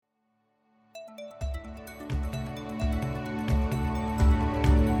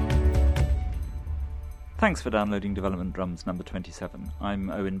Thanks for downloading Development Drums number 27.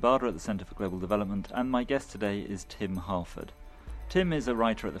 I'm Owen Barder at the Centre for Global Development, and my guest today is Tim Harford. Tim is a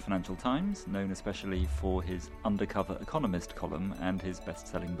writer at the Financial Times, known especially for his Undercover Economist column and his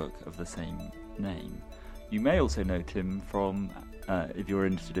best-selling book of the same name. You may also know Tim from, if you're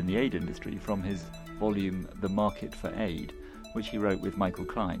interested in the aid industry, from his volume The Market for Aid, which he wrote with Michael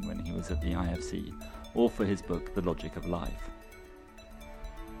Klein when he was at the IFC, or for his book The Logic of Life.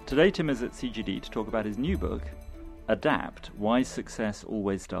 Today Tim is at CGD to talk about his new book, Adapt: Why Success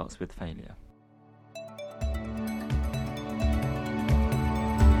Always Starts with Failure.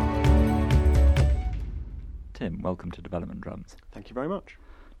 Tim, welcome to Development Drums. Thank you very much.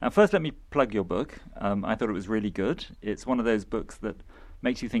 Now first let me plug your book. I thought it was really good. It's one of those books that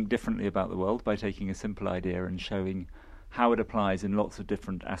makes you think differently about the world by taking a simple idea and showing how it applies in lots of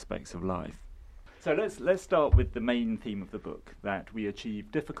different aspects of life. So let's start with the main theme of the book, that we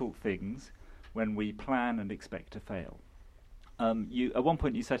achieve difficult things when we plan and expect to fail. At one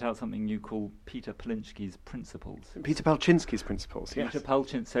point you set out something you call Peter Palinsky's principles. Peter Palczynski's principles, yes.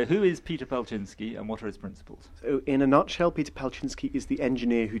 So who is Peter Palczynski and what are his principles? So in a nutshell, Peter Palczynski is the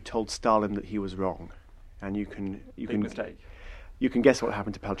engineer who told Stalin that he was wrong. And you can mistake. You can guess what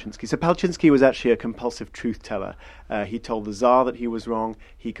happened to Palczynski. So Palczynski was actually a compulsive truth teller. He told the Tsar that he was wrong.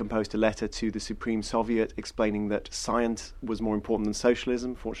 He composed a letter to the Supreme Soviet explaining that science was more important than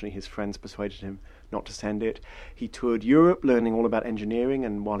socialism. Fortunately, his friends persuaded him not to send it. He toured Europe learning all about engineering,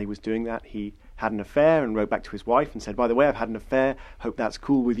 and while he was doing that, he had an affair and wrote back to his wife and said, "By the way, I've had an affair. Hope that's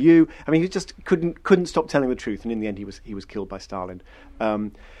cool with you." I mean, he just couldn't stop telling the truth, and in the end, he was killed by Stalin.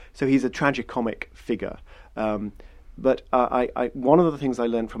 So he's a tragicomic figure. But one of the things I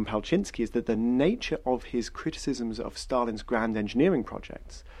learned from Palczynski is that the nature of his criticisms of Stalin's grand engineering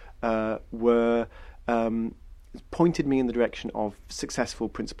projects pointed me in the direction of successful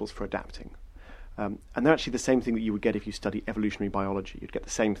principles for adapting. And they're actually the same thing that you would get if you study evolutionary biology. You'd get the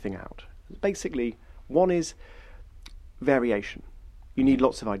same thing out. Basically, one is variation. You need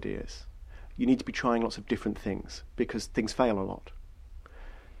lots of ideas. You need to be trying lots of different things because things fail a lot.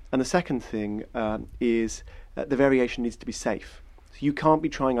 And the second thing is the variation needs to be safe. So you can't be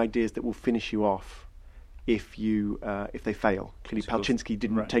trying ideas that will finish you off if they fail. Clearly, Palczynski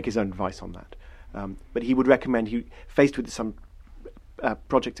didn't take his own advice on that. But he would recommend, faced with some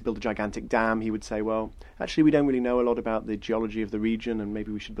project to build a gigantic dam, he would say, well, actually, we don't really know a lot about the geology of the region, and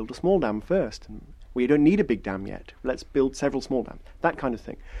maybe we should build a small dam first. And we don't need a big dam yet. Let's build several small dams. That kind of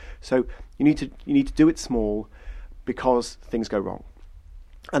thing. So you need to do it small because things go wrong.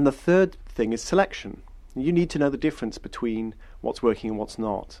 And the third thing is selection. You need to know the difference between what's working and what's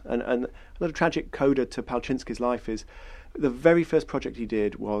not. And a little tragic coda to Palczynski's life is the very first project he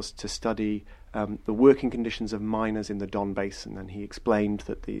did was to study the working conditions of miners in the Don Basin. And he explained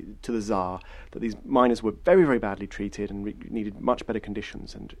to the Tsar that these miners were very, very badly treated and needed much better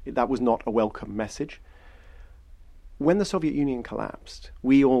conditions. And that was not a welcome message. When the Soviet Union collapsed,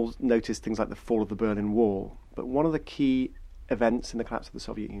 we all noticed things like the fall of the Berlin Wall. But one of the key events in the collapse of the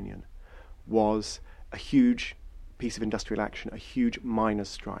Soviet Union was a huge piece of industrial action, a huge miners'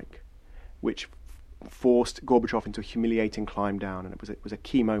 strike, which forced Gorbachev into a humiliating climb down, and it was a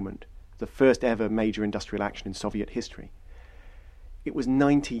key moment, the first ever major industrial action in Soviet history. It was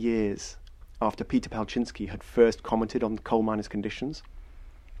 90 years after Peter Palczynski had first commented on coal miners' conditions,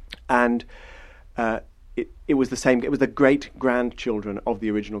 and it was the same. It was the great-grandchildren of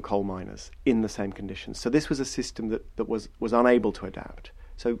the original coal miners in the same conditions. So this was a system that was unable to adapt.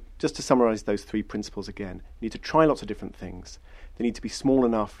 So just to summarize those three principles again, you need to try lots of different things. They need to be small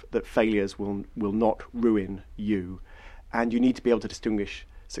enough that failures will not ruin you. And you need to be able to distinguish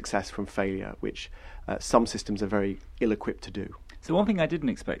success from failure, which some systems are very ill-equipped to do. So one thing I didn't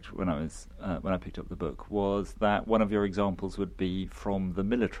expect when I picked up the book was that one of your examples would be from the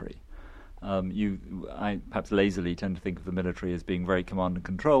military. I perhaps lazily tend to think of the military as being very command and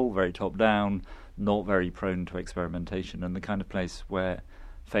control, very top-down, not very prone to experimentation, and the kind of place where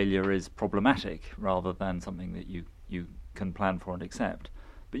failure is problematic rather than something that you can plan for and accept.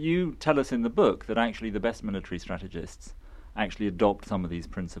 But you tell us in the book that actually the best military strategists actually adopt some of these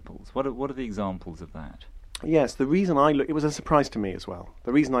principles. What are the examples of that? Yes, the reason it was a surprise to me as well.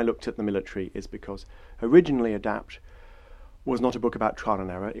 The reason I looked at the military is because originally Adapt was not a book about trial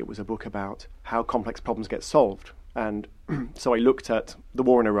and error. It was a book about how complex problems get solved. And so I looked at the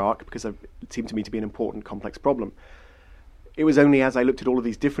war in Iraq because it seemed to me to be an important complex problem. It was only as I looked at all of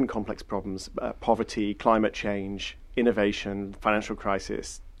these different complex problems, poverty, climate change, innovation, financial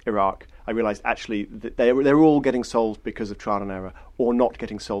crisis, Iraq, I realized actually that they're all getting solved because of trial and error, or not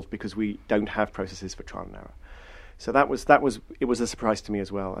getting solved because we don't have processes for trial and error. So it was a surprise to me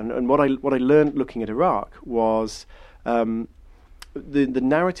as well. And what I learned looking at Iraq was the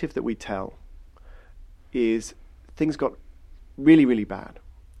narrative that we tell is things got really, really bad.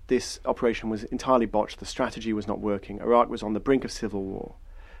 This operation was entirely botched. The strategy was not working. Iraq was on the brink of civil war,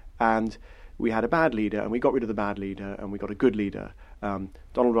 and we had a bad leader, and we got rid of the bad leader, and we got a good leader.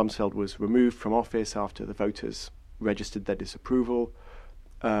 Donald Rumsfeld was removed from office after the voters registered their disapproval.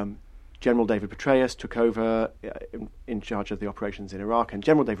 General David Petraeus took over in charge of the operations in Iraq, and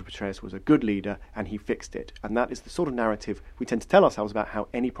General David Petraeus was a good leader, and he fixed it. And that is the sort of narrative we tend to tell ourselves about how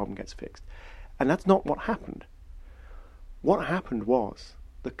any problem gets fixed. And that's not what happened. What happened was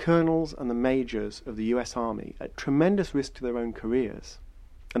the colonels and the majors of the US Army, at tremendous risk to their own careers,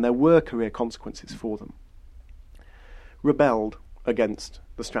 and there were career consequences for them, rebelled against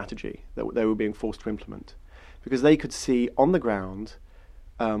the strategy that they were being forced to implement, because they could see on the ground,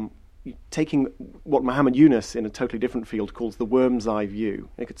 taking what Muhammad Yunus in a totally different field calls the worm's eye view.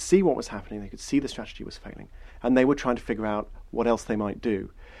 They could see what was happening, they could see the strategy was failing, and they were trying to figure out what else they might do.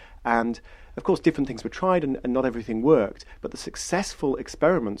 And of course different things were tried and not everything worked, but the successful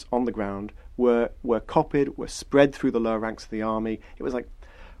experiments on the ground were copied, were spread through the lower ranks of the army. It was like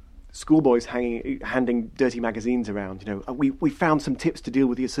schoolboys handing dirty magazines around. We found some tips to deal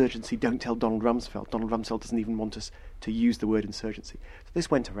with the insurgency. Don't tell Donald Rumsfeld. Donald Rumsfeld doesn't even want us to use the word insurgency. So this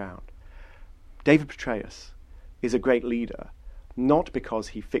went around. David Petraeus is a great leader, not because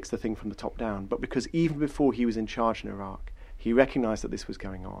he fixed the thing from the top down, but because even before he was in charge in Iraq, he recognized that this was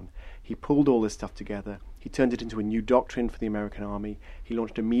going on. He pulled all this stuff together. He turned it into a new doctrine for the American army. He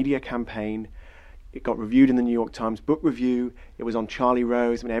launched a media campaign. It got reviewed in the New York Times Book Review. It was on Charlie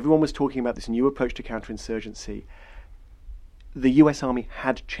Rose. Everyone was talking about this new approach to counterinsurgency. The US Army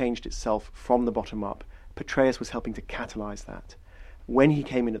had changed itself from the bottom up. Petraeus was helping to catalyze that. When he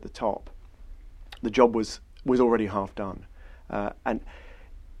came in at the top, the job was already half done. In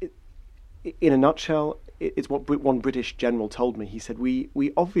a nutshell, it's what one British general told me. He said, we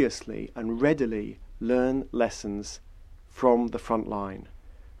obviously and readily learn lessons from the front line,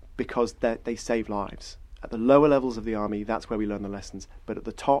 because they save lives. At the lower levels of the army, that's where we learn the lessons. But at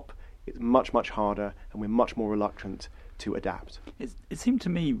the top, it's much, much harder, and we're much more reluctant to adapt. It seemed to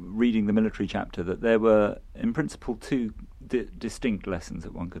me, reading the military chapter, that there were, in principle, two distinct lessons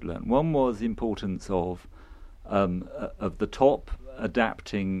that one could learn. One was the importance of the top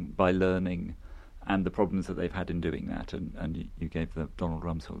adapting by learning, and the problems that they've had in doing that. And you gave the Donald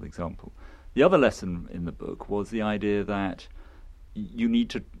Rumsfeld example. The other lesson in the book was the idea that you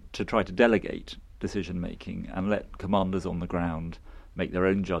need to try to delegate decision-making and let commanders on the ground make their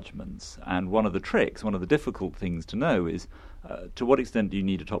own judgments. And one of the tricks, one of the difficult things to know is to what extent do you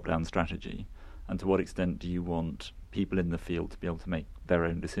need a top-down strategy, and to what extent do you want people in the field to be able to make their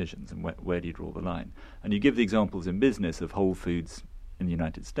own decisions, and where do you draw the line? And you give the examples in business of Whole Foods in the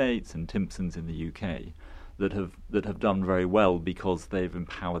United States and Timpson's in the UK that have done very well because they've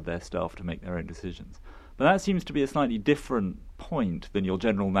empowered their staff to make their own decisions. But that seems to be a slightly different point than your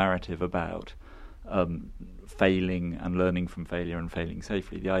general narrative about failing and learning from failure and failing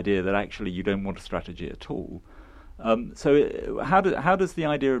safely. The idea that actually you don't want a strategy at all. So how does the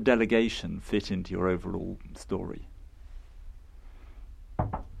idea of delegation fit into your overall story?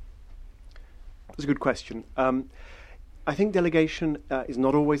 That's a good question. I think delegation is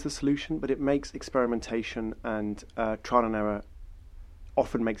not always the solution, but it makes experimentation and trial and error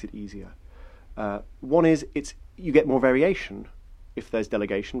often makes it easier. One is you get more variation if there's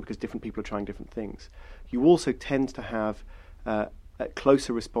delegation, because different people are trying different things. You also tend to have a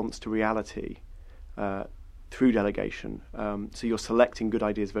closer response to reality through delegation. So you're selecting good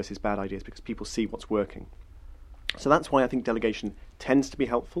ideas versus bad ideas because people see what's working. So that's why I think delegation tends to be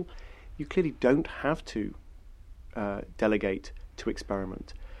helpful. You clearly don't have to delegate to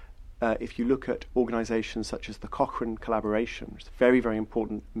experiment. If you look at organizations such as the Cochrane Collaboration, which is a very, very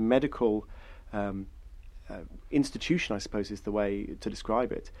important medical institution, I suppose is the way to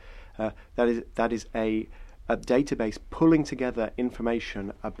describe it, that is a database pulling together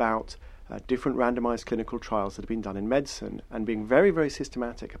information about different randomized clinical trials that have been done in medicine, and being very, very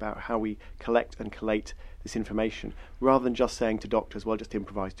systematic about how we collect and collate this information, rather than just saying to doctors, well, just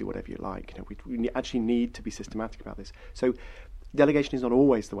improvise, do whatever you like. We actually need to be systematic about this. So delegation is not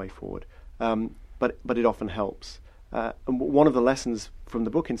always the way forward, but it often helps. And one of the lessons from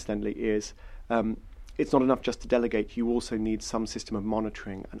the book, incidentally, is it's not enough just to delegate. You also need some system of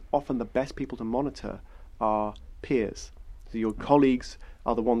monitoring, and often the best people to monitor are peers. So your colleagues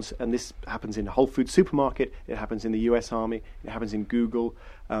are the ones, and this happens in a Whole Foods supermarket, it happens in the US Army, it happens in Google,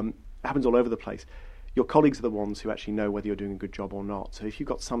 it happens all over the place. Your colleagues are the ones who actually know whether you're doing a good job or not. So if you've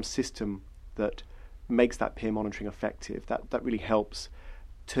got some system that makes that peer monitoring effective, that really helps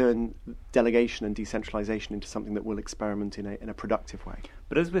turn delegation and decentralization into something that will experiment in a productive way.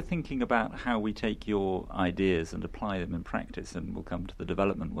 But as we're thinking about how we take your ideas and apply them in practice, and we'll come to the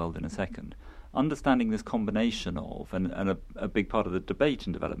development world in a second, understanding this combination of, and a big part of the debate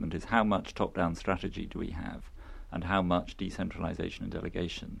in development is how much top-down strategy do we have and how much decentralization and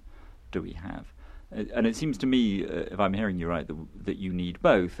delegation do we have. And it seems to me, if I'm hearing you right, that you need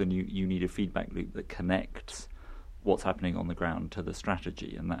both, and you need a feedback loop that connects what's happening on the ground to the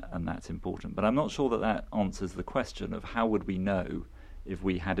strategy, and that's important. But I'm not sure that answers the question of how would we know if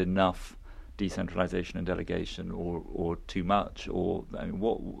we had enough decentralization and delegation, or too much, or I mean,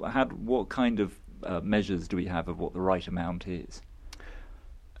 what kind of measures do we have of what the right amount is?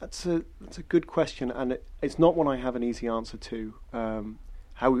 That's a good question, and it's not one I have an easy answer to.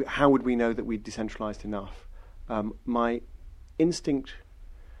 How would we know that we'd decentralized enough? My instinct,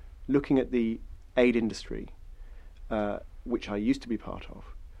 looking at the aid industry, which I used to be part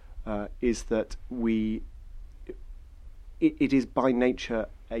of, is that it is by nature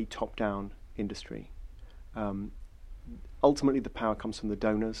a top-down industry. Ultimately, the power comes from the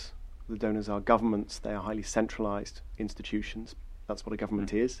donors. The donors are governments. They are highly centralized institutions. That's what a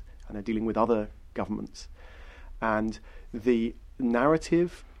government is, and they're dealing with other governments. And the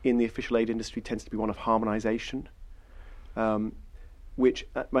narrative in the official aid industry tends to be one of harmonization, which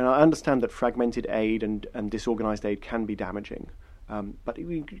I understand that fragmented aid and disorganized aid can be damaging. But can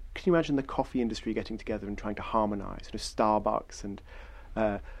you imagine the coffee industry getting together and trying to harmonize? Starbucks and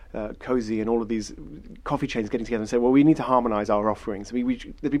Cozy and all of these coffee chains getting together and say, well, we need to harmonize our offerings.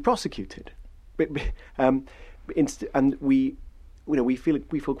 They'd be prosecuted. And we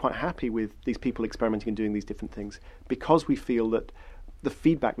feel quite happy with these people experimenting and doing these different things because we feel that the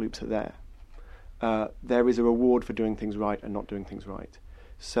feedback loops are there. There is a reward for doing things right and not doing things right.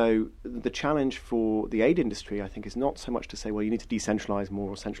 So the challenge for the aid industry, I think, is not so much to say, well, you need to decentralize more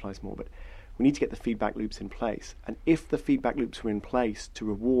or centralize more, but we need to get the feedback loops in place. And if the feedback loops were in place to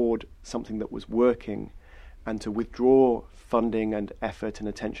reward something that was working and to withdraw funding and effort and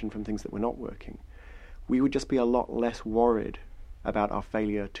attention from things that were not working, we would just be a lot less worried about our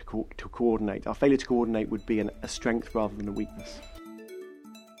failure to coordinate. Our failure to coordinate would be a strength rather than a weakness.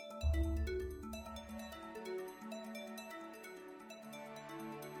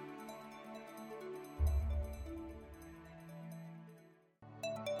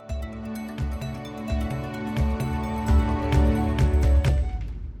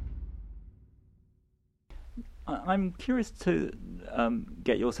 I'm curious to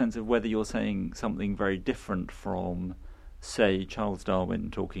get your sense of whether you're saying something very different from, say, Charles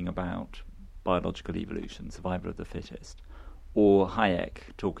Darwin talking about biological evolution, survival of the fittest, or Hayek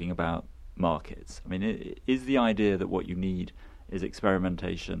talking about markets. I mean, is the idea that what you need is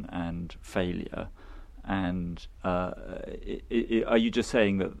experimentation and failure, and are you just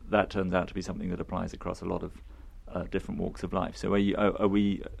saying that turns out to be something that applies across a lot of different walks of life? So are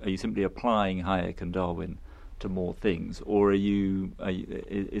you simply applying Hayek and Darwin to more things, or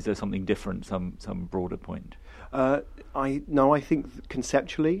is there something different, some broader point? I think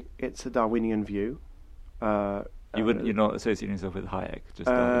conceptually it's a Darwinian view. You're not associating yourself with Hayek, just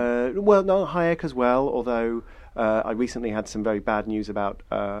well, no, Hayek as well. Although I recently had some very bad news about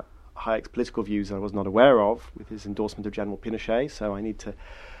Hayek's political views I was not aware of, with his endorsement of General Pinochet. So I need to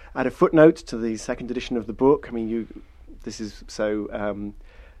add a footnote to the second edition of the book. I mean, this is so.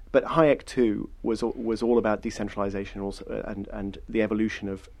 But Hayek too was all about decentralization also, and the evolution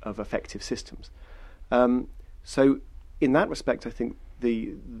of effective systems. So in that respect, I think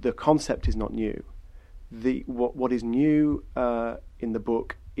the concept is not new. What is new in the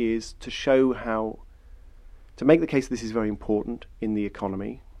book is to show to make the case that this is very important in the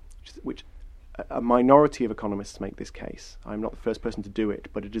economy, which a minority of economists make this case. I'm not the first person to do it,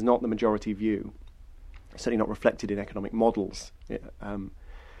 but it is not the majority view. Certainly not reflected in economic models.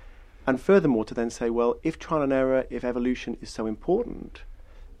 And furthermore, to then say, well, if trial and error, if evolution is so important,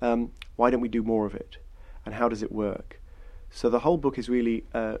 why don't we do more of it? And how does it work? So the whole book is really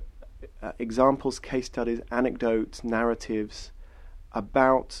examples, case studies, anecdotes, narratives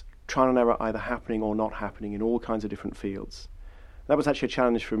about trial and error either happening or not happening in all kinds of different fields. That was actually a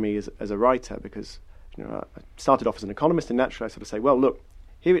challenge for me as a writer, because I started off as an economist, and naturally I sort of say, well, look,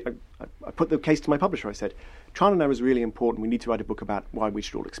 here I put the case to my publisher. I said, trial and error is really important. We need to write a book about why we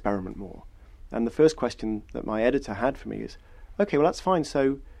should all experiment more. And the first question that my editor had for me is, okay, well, that's fine.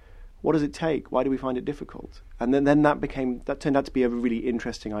 So what does it take? Why do we find it difficult? And then that turned out to be a really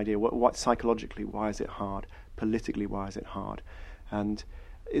interesting idea. What psychologically, why is it hard? Politically, why is it hard? And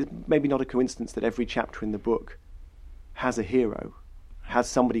it's maybe not a coincidence that every chapter in the book has a hero. has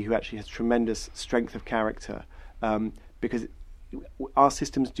somebody who actually has tremendous strength of character, because our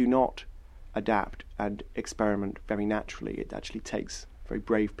systems do not adapt and experiment very naturally. It actually takes very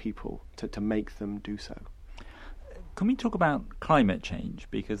brave people to make them do so. Can we talk about climate change?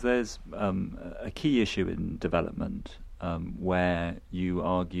 Because there's a key issue in development where you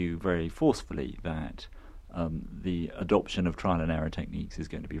argue very forcefully that the adoption of trial and error techniques is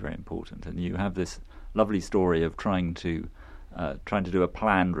going to be very important. And you have this lovely story of trying to do a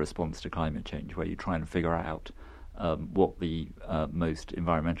planned response to climate change, where you try and figure out what the most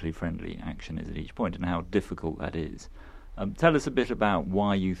environmentally friendly action is at each point and how difficult that is. Tell us a bit about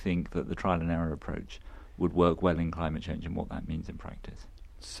why you think that the trial and error approach would work well in climate change and what that means in practice.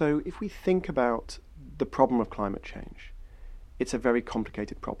 So if we think about the problem of climate change, it's a very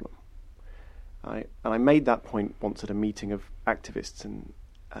complicated problem. I made that point once at a meeting of activists, and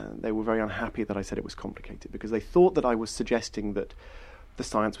they were very unhappy that I said it was complicated, because they thought that I was suggesting that the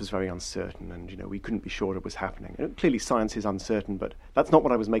science was very uncertain and we couldn't be sure it was happening. And clearly science is uncertain, but that's not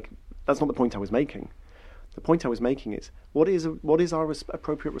what I was making. That's not the point I was making. The point I was making is, what is our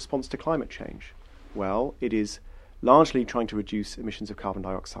appropriate response to climate change? Well, it is largely trying to reduce emissions of carbon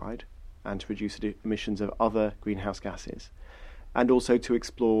dioxide and to reduce emissions of other greenhouse gases, and also to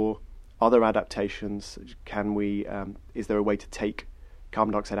explore other adaptations. Is there a way to take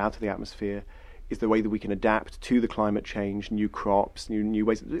carbon dioxide out of the atmosphere? Is there a way that we can adapt to the climate change, new crops, new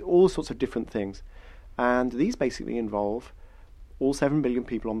ways, all sorts of different things? And these basically involve all 7 billion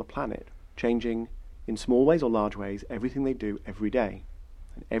people on the planet changing in small ways or large ways everything they do every day.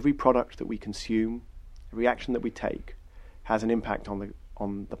 And every product that we consume, every action that we take, has an impact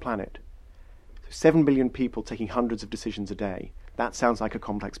on the planet. So 7 billion people taking hundreds of decisions a day, that sounds like a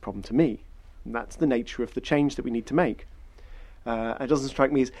complex problem to me. And that's the nature of the change that we need to make. It doesn't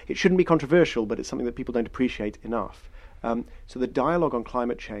strike me as, it shouldn't be controversial, but it's something that people don't appreciate enough. So the dialogue on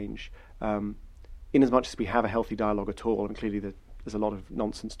climate change, in as much as we have a healthy dialogue at all, and clearly there's a lot of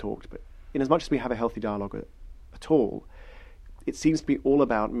nonsense talked, but in as much as we have a healthy dialogue at all, it seems to be all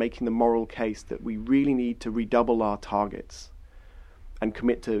about making the moral case that we really need to redouble our targets and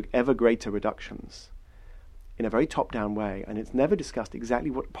commit to ever greater reductions in a very top-down way, and it's never discussed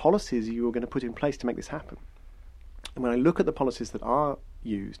exactly what policies you are going to put in place to make this happen. And when I look at the policies that are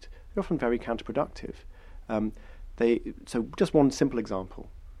used, they're often very counterproductive. So just one simple example.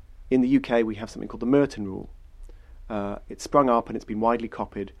 In the UK, we have something called the Merton Rule. It's sprung up and it's been widely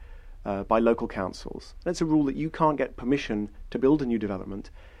copied by local councils. And it's a rule that you can't get permission to build a new development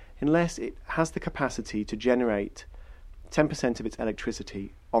unless it has the capacity to generate 10% of its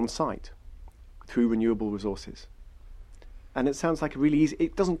electricity on site through renewable resources. And it sounds like a really easy,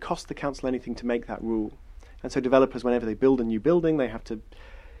 it doesn't cost the council anything to make that rule. And so developers, whenever they build a new building, they have to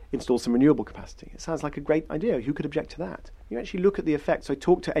install some renewable capacity. It sounds like a great idea. Who could object to that? You actually look at the effects. So I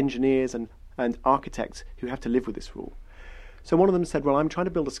talk to engineers and architects who have to live with this rule. So one of them said, well, I'm trying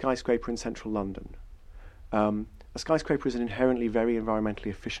to build a skyscraper in central London. A skyscraper is an inherently very environmentally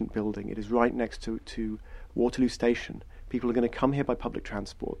efficient building. It is right next to Waterloo Station. People are going to come here by public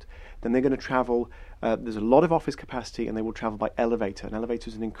transport. Then they're going to travel. There's a lot of office capacity, and they will travel by elevator. An elevator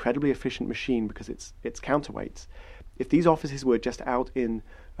is an incredibly efficient machine because it's counterweights. If these offices were just out in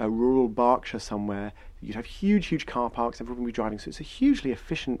rural Berkshire somewhere, you'd have huge car parks. Everyone would be driving. So it's a hugely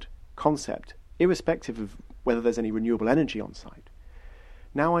efficient concept, irrespective of whether there's any renewable energy on site.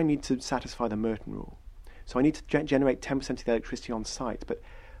 Now I need to satisfy the Merton Rule. So I need to generate 10% of the electricity on site. But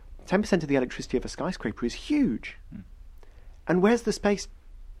 10% of the electricity of a skyscraper is huge. And where's the space?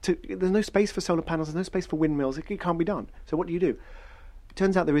 There's no space for solar panels, there's no space for windmills, it can't be done. So what do? It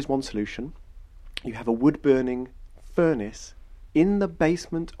turns out there is one solution. You have a wood-burning furnace in the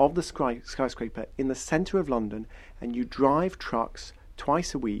basement of the skyscraper in the centre of London, and you drive trucks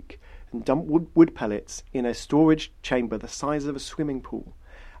twice a week and dump wood pellets in a storage chamber the size of a swimming pool,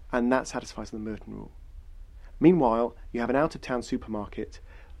 and that satisfies the Merton Rule. Meanwhile, you have an out-of-town supermarket,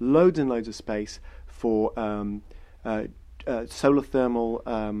 loads and loads of space for solar thermal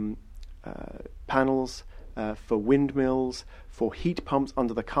panels, for windmills, for heat pumps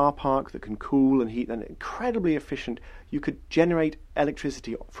under the car park that can cool and heat, and incredibly efficient. You could generate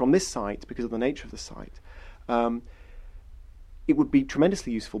electricity from this site because of the nature of the site. It would be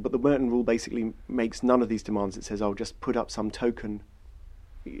tremendously useful, but the Merton Rule basically makes none of these demands. It says, just put up some token,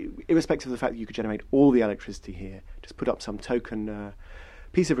 irrespective of the fact that you could generate all the electricity here, just put up some token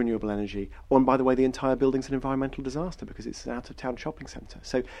piece of renewable energy. Oh, and by the way, the entire building's an environmental disaster because it's an out-of-town shopping centre.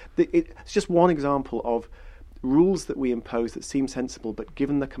 So it's just one example of rules that we impose that seem sensible, but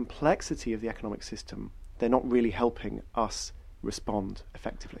given the complexity of the economic system, they're not really helping us respond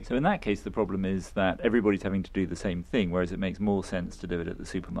effectively. So in that case, the problem is that everybody's having to do the same thing, whereas it makes more sense to do it at the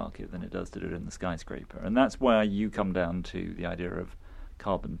supermarket than it does to do it in the skyscraper. And that's where you come down to the idea of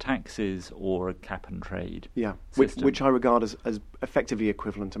carbon taxes or a cap and trade system. Which I regard as effectively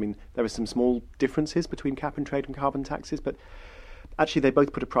equivalent. I mean, there are some small differences between cap and trade and carbon taxes, but actually they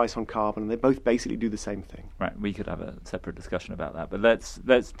both put a price on carbon and they both basically do the same thing. Right, we could have a separate discussion about that, but let's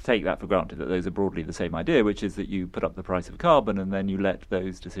take that for granted, that those are broadly the same idea, which is that you put up the price of carbon and then you let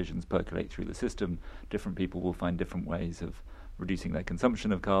those decisions percolate through the system. Different people will find different ways of reducing their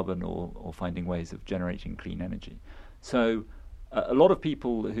consumption of carbon or finding ways of generating clean energy. So a lot of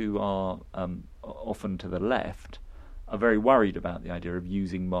people who are often to the left are very worried about the idea of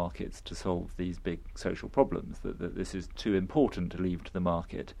using markets to solve these big social problems, that this is too important to leave to the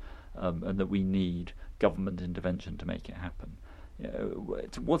market, and that we need government intervention to make it happen.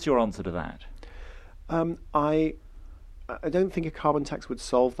 What's your answer to that? I don't think a carbon tax would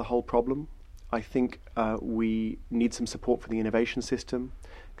solve the whole problem. I think we need some support for the innovation system,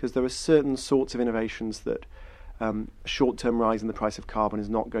 because there are certain sorts of innovations that a short-term rise in the price of carbon is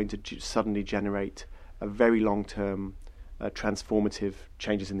not going to suddenly generate a very long-term transformative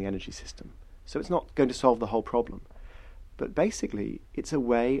changes in the energy system. So it's not going to solve the whole problem. But basically, it's a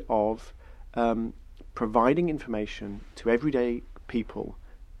way of providing information to everyday people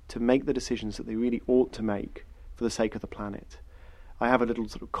to make the decisions that they really ought to make for the sake of the planet. I have a little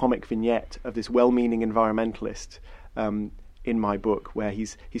sort of comic vignette of this well-meaning environmentalist in my book, where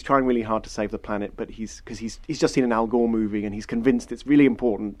he's trying really hard to save the planet, but he's just seen an Al Gore movie and he's convinced it's really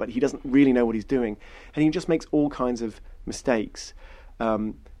important, but he doesn't really know what he's doing, and he just makes all kinds of mistakes.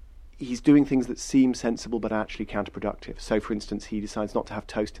 He's doing things that seem sensible but are actually counterproductive. So, for instance, he decides not to have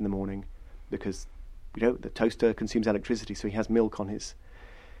toast in the morning because the toaster consumes electricity, so he has milk on his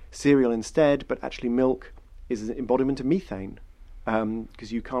cereal instead. But actually, milk is an embodiment of methane,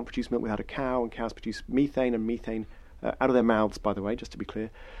 because you can't produce milk without a cow, and cows produce methane, and methane out of their mouths, by the way, just to be clear.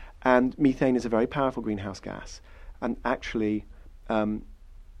 And methane is a very powerful greenhouse gas. And actually,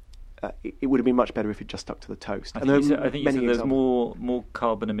 it would have been much better if it just stuck to the toast. I think you said there's more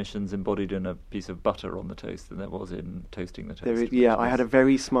carbon emissions embodied in a piece of butter on the toast than there was in toasting the toast. I had a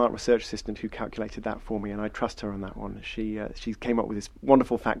very smart research assistant who calculated that for me, and I trust her on that one. She came up with this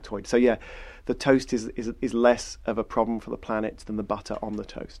wonderful factoid. So yeah, the toast is less of a problem for the planet than the butter on the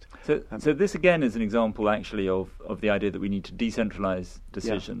toast. So this again is an example actually of the idea that we need to decentralise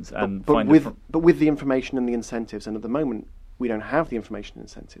decisions and but with the information and the incentives. And at the moment, we don't have the information and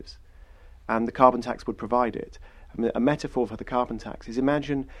incentives. And the carbon tax would provide it. I mean, a metaphor for the carbon tax is,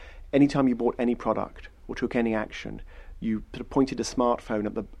 imagine any time you bought any product or took any action, you sort of pointed a smartphone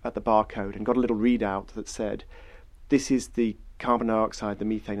at the barcode and got a little readout that said, this is the carbon dioxide, the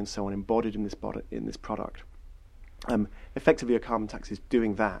methane and so on embodied in this product. Effectively, a carbon tax is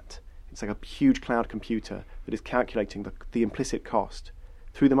doing that. It's like a huge cloud computer that is calculating the implicit cost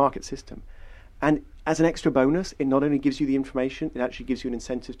through the market system. And as an extra bonus, it not only gives you the information, it actually gives you an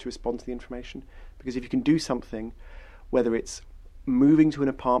incentive to respond to the information. Because if you can do something, whether it's moving to an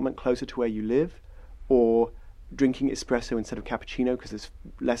apartment closer to where you live, or drinking espresso instead of cappuccino because there's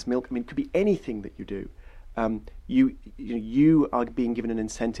less milk, I mean, it could be anything that you do. You are being given an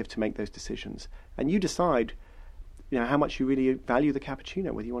incentive to make those decisions, and you decide, how much you really value the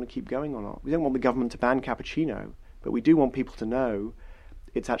cappuccino, whether you want to keep going or not. We don't want the government to ban cappuccino, but we do want people to know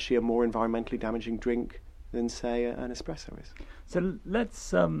it's actually a more environmentally damaging drink than, say, an espresso is. So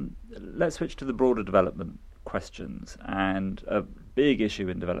let's switch to the broader development questions. And a big issue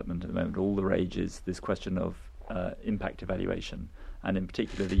in development at the moment, all the rage, is this question of impact evaluation, and in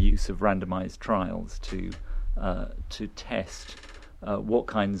particular the use of randomised trials to test what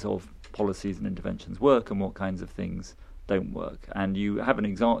kinds of policies and interventions work and what kinds of things don't work. And you have an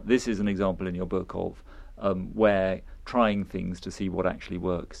example. This is an example in your book of where trying things to see what actually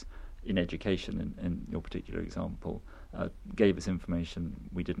works in education, in your particular example, gave us information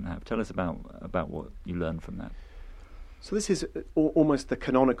we didn't have. Tell us about what you learned from that. So this is almost the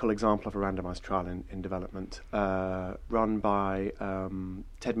canonical example of a randomised trial in development, run by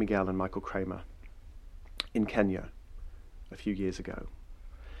Ted Miguel and Michael Kramer in Kenya a few years ago.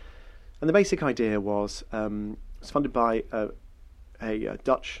 And the basic idea was, it was funded by a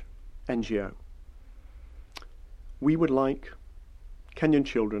Dutch NGO. We would like Kenyan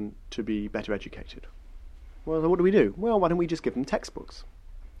children to be better educated. Well, what do we do? Well, why don't we just give them textbooks?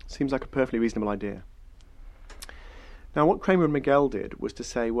 Seems like a perfectly reasonable idea. Now, what Kramer and Miguel did was to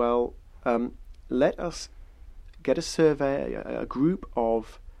say, well, let us get a survey, a group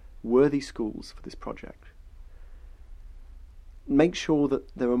of worthy schools for this project. Make sure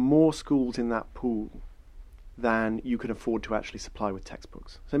that there are more schools in that pool than you can afford to actually supply with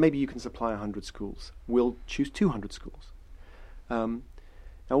textbooks. So maybe you can supply 100 schools. We'll choose 200 schools. Now,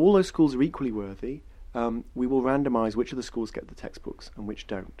 all those schools are equally worthy. We will randomise which of the schools get the textbooks and which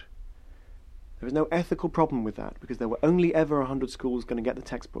don't. There is no ethical problem with that, because there were only ever 100 schools going to get the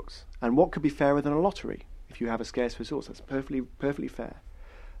textbooks. And what could be fairer than a lottery if you have a scarce resource? That's perfectly fair.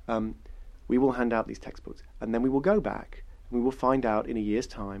 We will hand out these textbooks, and then we will go back and we will find out in a year's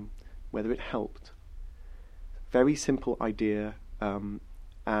time whether it helped. Very simple idea,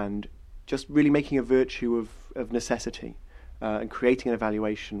 and just really making a virtue of necessity, and creating an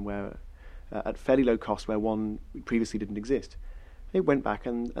evaluation where, at fairly low cost, where one previously didn't exist. They went back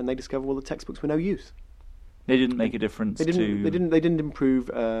and they discovered, well, the textbooks were no use. They didn't make a difference. They didn't improve.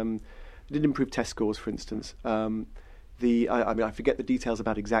 They didn't improve test scores, for instance. I forget the details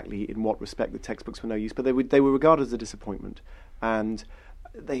about exactly in what respect the textbooks were no use, but they were regarded as a disappointment, and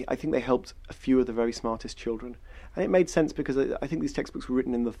I think they helped a few of the very smartest children, and it made sense because I think these textbooks were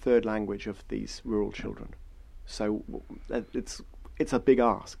written in the third language of these rural children, so it's a big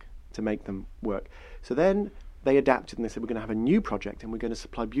ask to make them work. So then they adapted and they said, we're going to have a new project and we're going to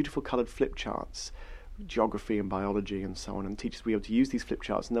supply beautiful coloured flip charts, geography and biology and so on, and teachers will be able to use these flip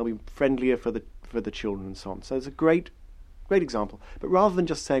charts and they'll be friendlier for the children and so on. So it's a great example. But rather than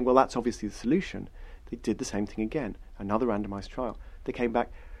just saying, well, that's obviously the solution, they did the same thing again, another randomised trial. They came back,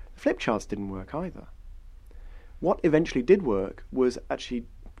 the flip charts didn't work either. What eventually did work was actually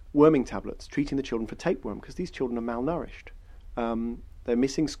worming tablets, treating the children for tapeworm, because these children are malnourished. They're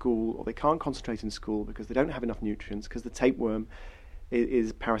missing school, or they can't concentrate in school because they don't have enough nutrients, because the tapeworm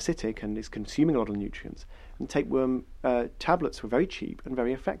is parasitic and is consuming a lot of nutrients. And tapeworm tablets were very cheap and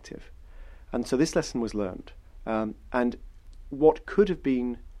very effective. And so this lesson was learned. And what could have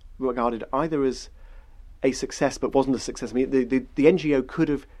been regarded either as a success but wasn't a success, I mean, the NGO could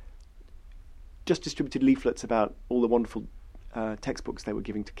have just distributed leaflets about all the wonderful textbooks they were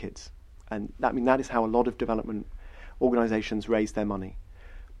giving to kids. And that is how a lot of development organisations raise their money.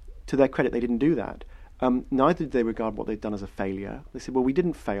 To their credit, they didn't do that. Neither did they regard what they'd done as a failure. They said, well, we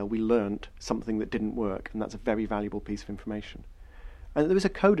didn't fail, we learnt something that didn't work, and that's a very valuable piece of information. And there was a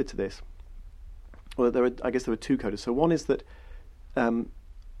coda to this. Well, I guess there were two codas. So one is that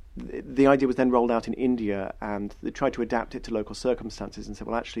the idea was then rolled out in India, and they tried to adapt it to local circumstances and said,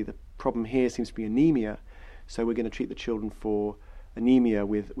 well, actually, the problem here seems to be anemia, so we're going to treat the children for anemia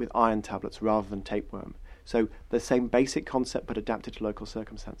with iron tablets rather than tapeworm. So the same basic concept but adapted to local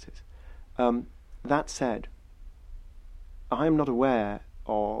circumstances. That said, I am not aware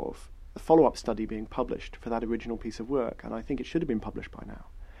of a follow-up study being published for that original piece of work, and I think it should have been published by now.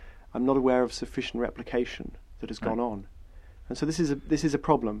 I'm not aware of sufficient replication that has gone on. And so this is a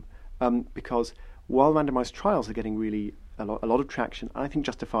problem, because while randomised trials are getting really a lot of traction, and I think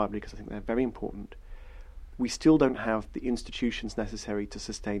justifiably because I think they're very important, we still don't have the institutions necessary to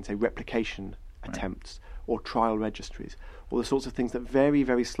sustain, say, replication attempts or trial registries, or the sorts of things that very,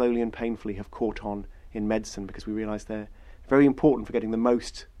 very slowly and painfully have caught on in medicine, because we realise they're very important for getting the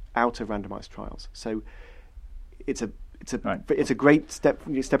most out of randomised trials. So it's a great step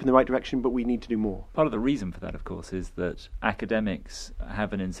in the right direction, but we need to do more. Part of the reason for that, of course, is that academics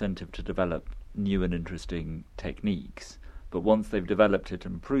have an incentive to develop new and interesting techniques, but once they've developed it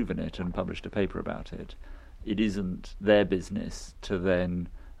and proven it and published a paper about it, it isn't their business to then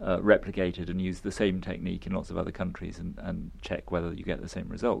replicate it and use the same technique in lots of other countries and check whether you get the same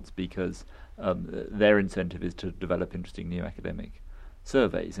results, because their incentive is to develop interesting new academic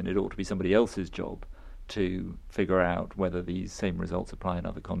surveys, and it ought to be somebody else's job to figure out whether these same results apply in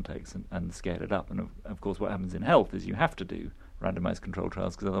other contexts and scale it up. And of course what happens in health is you have to do randomized control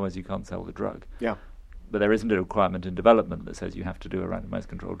trials, because otherwise you can't sell the drug. Yeah. But there isn't a requirement in development that says you have to do a randomized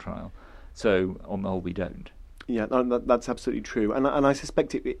control trial. So on the whole, we don't. Yeah, that's absolutely true. And I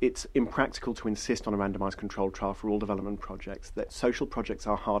suspect it's impractical to insist on a randomized controlled trial for all development projects. That social projects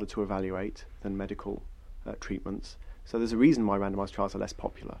are harder to evaluate than medical treatments. So there's a reason why randomized trials are less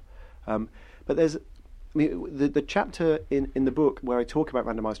popular. But the chapter in the book where I talk about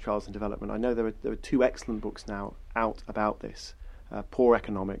randomized trials and development, I know there are two excellent books now out about this, Poor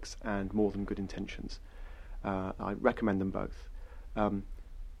Economics and More Than Good Intentions. I recommend them both.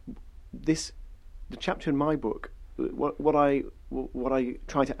 The chapter in my book, what I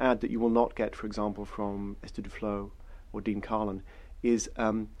try to add that you will not get, for example, from Esther Duflo or Dean Carlin, is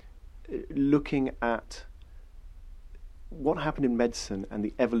looking at what happened in medicine and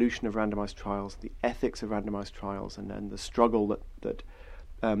the evolution of randomized trials, the ethics of randomized trials, and the struggle that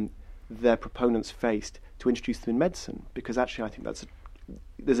their proponents faced to introduce them in medicine. Because actually, I think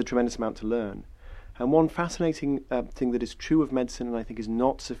there's a tremendous amount to learn. And one fascinating thing that is true of medicine, and I think is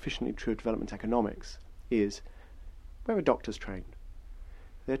not sufficiently true of development economics, is Where are doctors trained?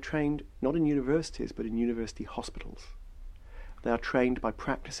 They're trained not in universities, but in university hospitals. They are trained by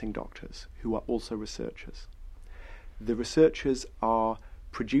practicing doctors who are also researchers. The researchers are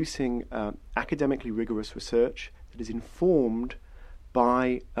producing academically rigorous research that is informed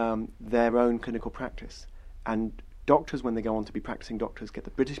by their own clinical practice. And doctors, when they go on to be practicing doctors, get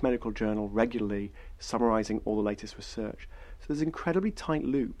the British Medical Journal regularly summarising all the latest research. So there's an incredibly tight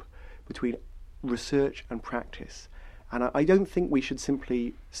loop between research and practice. And I don't think we should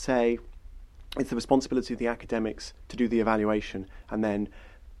simply say it's the responsibility of the academics to do the evaluation and then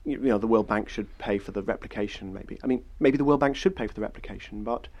the World Bank should pay for the replication, maybe. I mean, maybe the World Bank should pay for the replication,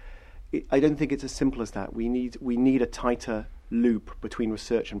 but I don't think it's as simple as that. We need a tighter loop between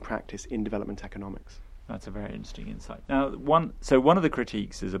research and practice in development economics. That's a very interesting insight. Now, one of the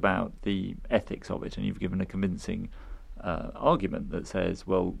critiques is about the ethics of it, and you've given a convincing argument that says,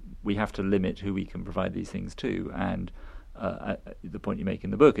 well, we have to limit who we can provide these things to, and the point you make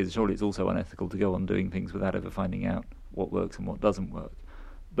in the book is surely it's also unethical to go on doing things without ever finding out what works and what doesn't work.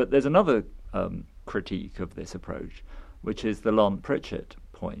 But there's another critique of this approach, which is the Lon Pritchett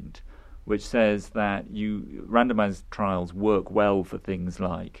point, which says that randomized trials work well for things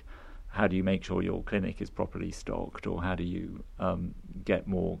like how do you make sure your clinic is properly stocked, or how do you get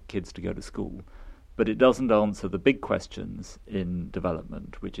more kids to go to school. But it doesn't answer the big questions in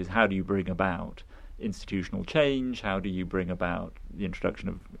development, which is how do you bring about institutional change, how do you bring about the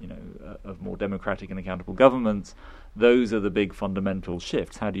introduction of more democratic and accountable governments. Those are the big fundamental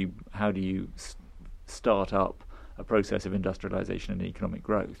shifts. How do you start up a process of industrialization and economic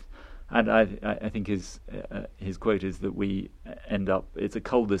growth? And I think his quote is that we end up, it's a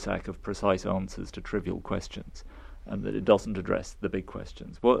cul-de-sac of precise answers to trivial questions, and that it doesn't address the big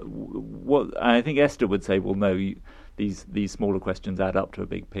questions. What I think Esther would say, well, no, these smaller questions add up to a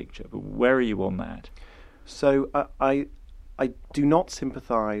big picture. But where are you on that? So I do not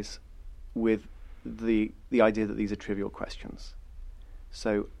sympathise with the idea that these are trivial questions.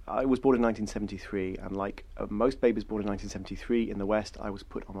 So I was born in 1973, and like most babies born in 1973 in the West, I was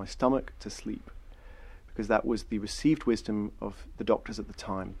put on my stomach to sleep, because that was the received wisdom of the doctors at the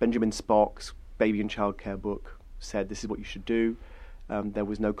time. Benjamin Spock's Baby and Childcare book said this is what you should do. There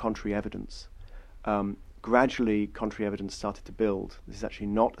was no contrary evidence. Gradually, contrary evidence started to build. This is actually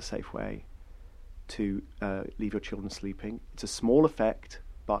not a safe way to leave your children sleeping. It's a small effect,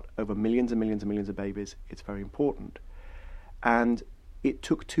 but over millions and millions and millions of babies, it's very important. And it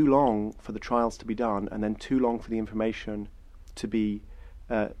took too long for the trials to be done, and then too long for the information to be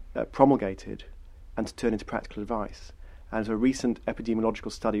promulgated and to turn into practical advice. And a recent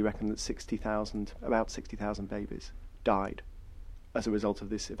epidemiological study reckoned that about 60,000 babies died as a result of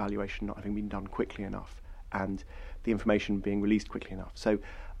this evaluation not having been done quickly enough and the information being released quickly enough. So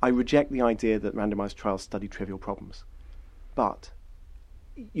I reject the idea that randomized trials study trivial problems. But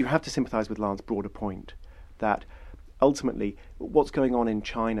you have to sympathize with Lan's broader point that ultimately what's going on in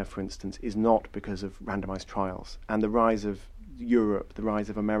China, for instance, is not because of randomized trials. And the rise of Europe, the rise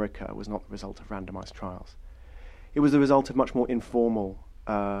of America was not the result of randomized trials. It was the result of much more informal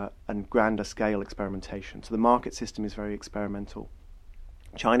and grander scale experimentation. So the market system is very experimental.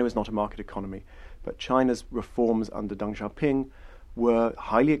 China is not a market economy, but China's reforms under Deng Xiaoping were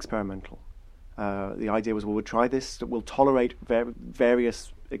highly experimental. The idea was, well, we'll try this, we'll tolerate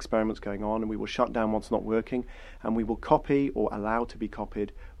various experiments going on, and we will shut down what's not working, and we will copy or allow to be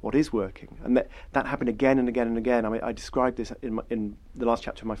copied what is working. And that happened again and again and again. I mean, I described this in the last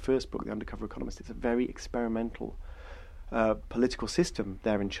chapter of my first book, The Undercover Economist. It's a very experimental political system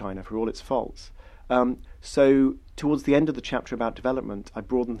there in China, for all its faults. So towards the end of the chapter about development, I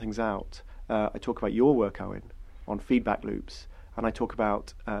broaden things out. I talk about your work, Owen, on feedback loops, and I talk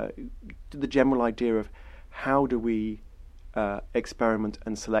about the general idea of how do we experiment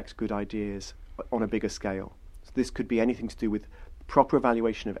and select good ideas on a bigger scale. So this could be anything to do with proper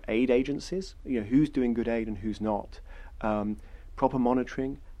evaluation of aid agencies, who's doing good aid and who's not, proper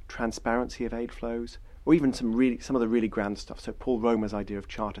monitoring, transparency of aid flows, or even some of the really grand stuff. So Paul Romer's idea of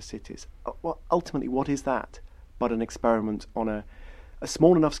charter cities. Well, ultimately, what is that but an experiment on a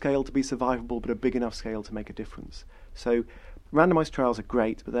small enough scale to be survivable, but a big enough scale to make a difference? So randomized trials are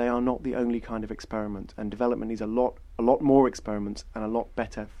great, but they are not the only kind of experiment, and development needs a lot more experiments and a lot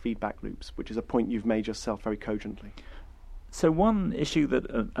better feedback loops, which is a point you've made yourself very cogently. So one issue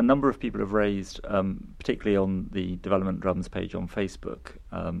that a number of people have raised, particularly on the Development Drums page on Facebook,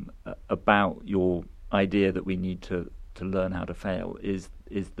 about your idea that we need to learn how to fail is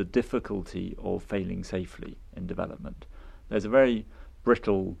the difficulty of failing safely in development. There's a very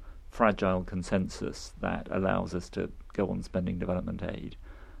brittle, fragile consensus that allows us to go on spending development aid.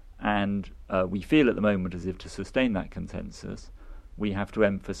 And we feel at the moment as if to sustain that consensus, we have to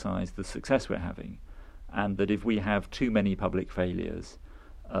emphasise the success we're having, and that if we have too many public failures,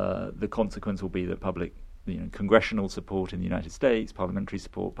 the consequence will be that congressional support in the United States, parliamentary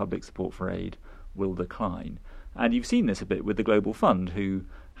support, public support for aid will decline. And you've seen this a bit with the Global Fund, who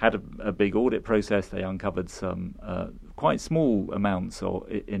had a big audit process. They uncovered some quite small amounts, or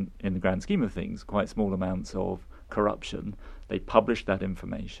in the grand scheme of things, quite small amounts of corruption. They published that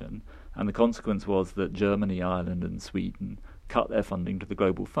information, and the consequence was that Germany, Ireland and Sweden cut their funding to the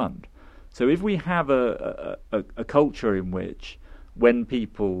Global Fund. So if we have a culture in which, when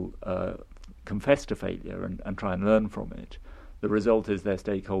people confess to failure and try and learn from it, the result is their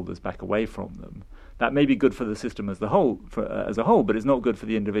stakeholders back away from them, that may be good for the system as a whole, but it's not good for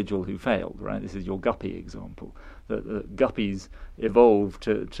the individual who failed. Right? This is your guppy example. The guppies evolved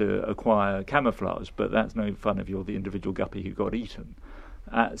to acquire camouflage, but that's no fun if you're the individual guppy who got eaten.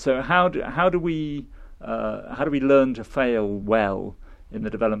 So how do we learn to fail well in the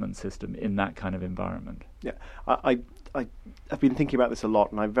development system in that kind of environment? Yeah, I've been thinking about this a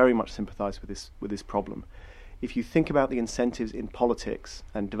lot, and I very much sympathise with this problem. If you think about the incentives in politics,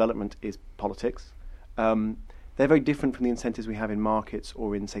 and development is politics, they're very different from the incentives we have in markets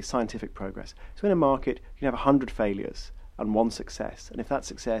or in, say, scientific progress. So in a market, you can have 100 failures and one success, and if that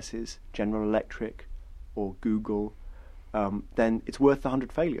success is General Electric or Google, then it's worth the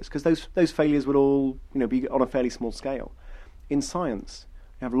 100 failures, because those failures would all be on a fairly small scale. In science,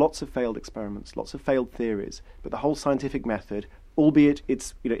 you have lots of failed experiments, lots of failed theories, but the whole scientific method, albeit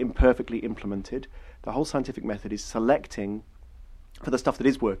it's imperfectly implemented, the whole scientific method is selecting for the stuff that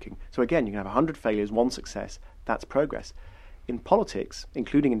is working. So again, you can have 100 failures, one success, that's progress. In politics,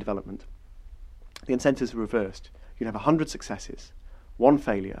 including in development, the incentives are reversed. You can have 100 successes, one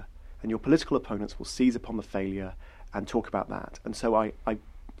failure, and your political opponents will seize upon the failure and talk about that. And so I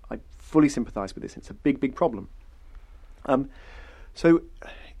fully sympathise with this. It's a big, big problem. So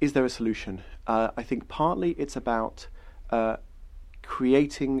is there a solution? I think partly it's about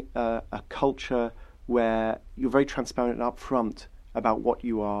creating a culture where you're very transparent and upfront about what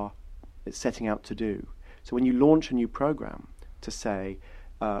you are setting out to do. So when you launch a new program, to say,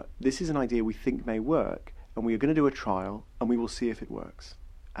 this is an idea we think may work, and we are going to do a trial, and we will see if it works.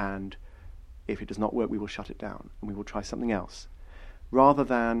 And if it does not work, we will shut it down, and we will try something else. Rather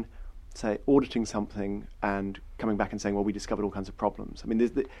than, say, auditing something and coming back and saying, well, we discovered all kinds of problems. I mean,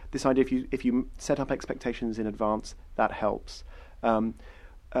 there's this idea, if you set up expectations in advance, that helps.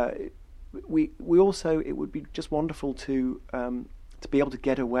 We also, it would be just wonderful to be able to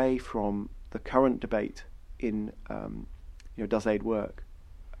get away from the current debate in, does aid work?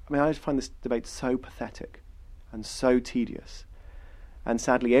 I mean, I just find this debate so pathetic and so tedious. And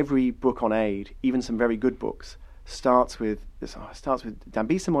sadly, every book on aid, even some very good books, starts with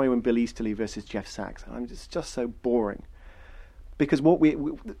Dambisa Moyo and Bill Easterly versus Jeff Sachs, and it's just so boring. Because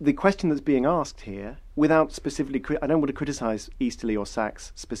the question that's being asked here, without specifically, I don't want to criticise Easterly or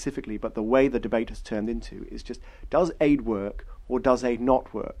Sachs specifically, but the way the debate has turned into is just: does aid work or does aid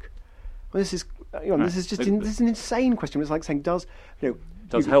not work? Well, this is this is an insane question. It's like saying, does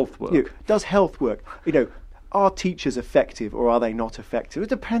health work? Does health work? Are teachers effective or are they not effective? It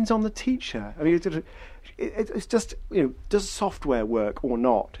depends on the teacher. I mean, it's just, does software work or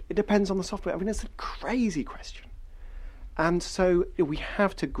not? It depends on the software. I mean, it's a crazy question. And so we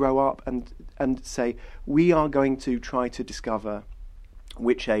have to grow up and say, we are going to try to discover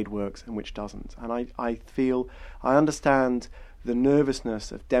which aid works and which doesn't. And I understand the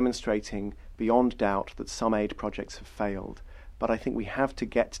nervousness of demonstrating beyond doubt that some aid projects have failed. But I think we have to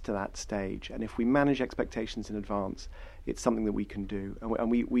get to that stage, and if we manage expectations in advance, it's something that we can do,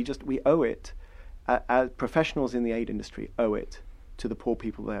 and we owe it, as professionals in the aid industry, owe it to the poor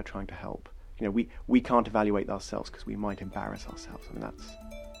people they are trying to help. We can't evaluate ourselves because we might embarrass ourselves. I mean,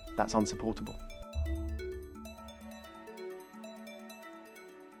 that's unsupportable.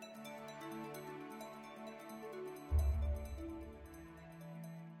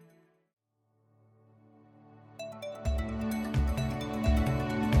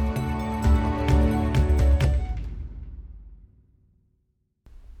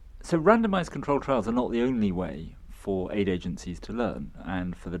 So randomised controlled trials are not the only way for aid agencies to learn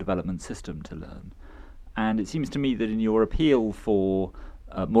and for the development system to learn. And it seems to me that in your appeal for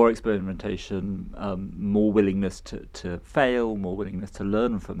more experimentation, more willingness to fail, more willingness to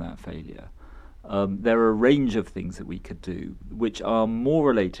learn from that failure, there are a range of things that we could do which are more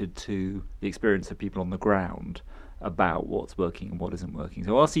related to the experience of people on the ground about what's working and what isn't working.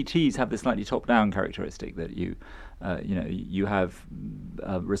 So RCTs have this slightly top-down characteristic that you have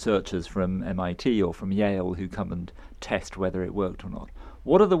researchers from MIT or from Yale who come and test whether it worked or not.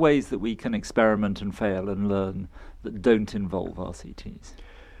 What are the ways that we can experiment and fail and learn that don't involve RCTs?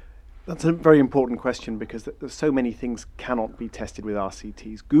 That's a very important question because so many things cannot be tested with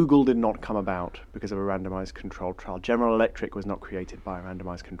RCTs. Google did not come about because of a randomized controlled trial. General Electric was not created by a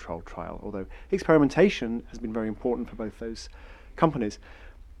randomized controlled trial, although experimentation has been very important for both those companies.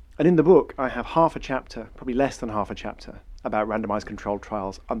 And in the book, I have half a chapter, probably less than half a chapter, about randomized controlled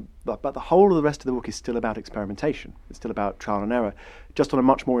trials. But the whole of the rest of the book is still about experimentation. It's still about trial and error, just on a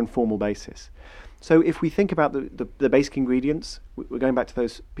much more informal basis. So if we think about the basic ingredients, we're going back to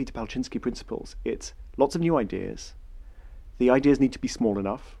those Peter Palczynski principles. It's lots of new ideas. The ideas need to be small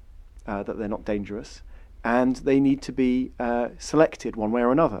enough that they're not dangerous, and they need to be selected one way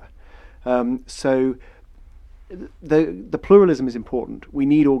or another. So the pluralism is important. We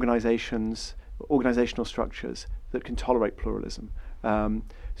need organizational structures that can tolerate pluralism.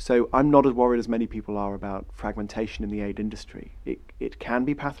 So I'm not as worried as many people are about fragmentation in the aid industry. It can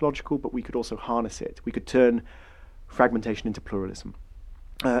be pathological, but we could also harness it. We could turn fragmentation into pluralism.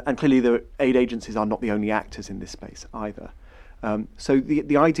 And clearly the aid agencies are not the only actors in this space either. So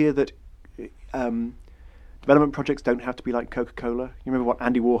the idea that development projects don't have to be like Coca-Cola. You remember what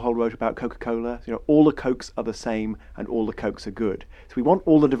Andy Warhol wrote about Coca-Cola? All the Cokes are the same and all the Cokes are good. So we want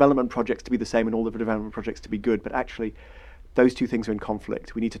all the development projects to be the same and all the development projects to be good, but actually those two things are in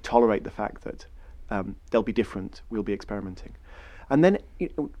conflict. We need to tolerate the fact that they'll be different. We'll be experimenting. And then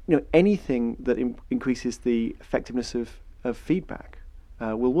anything that increases the effectiveness of feedback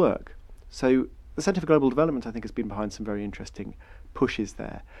will work. So the Centre for Global Development, I think, has been behind some very interesting pushes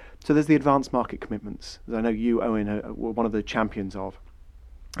there. So there's the advanced market commitments that I know you, Owen, were one of the champions of.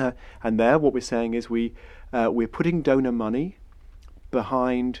 And there, what we're saying is we're putting donor money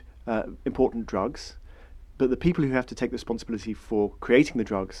behind important drugs, but the people who have to take the responsibility for creating the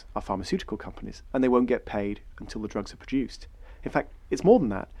drugs are pharmaceutical companies, and they won't get paid until the drugs are produced. In fact, it's more than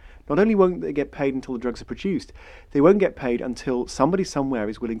that. Not only won't they get paid until the drugs are produced, they won't get paid until somebody somewhere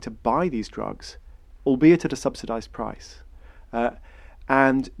is willing to buy these drugs, albeit at a subsidized price.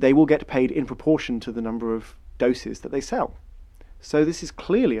 And they will get paid in proportion to the number of doses that they sell. So this is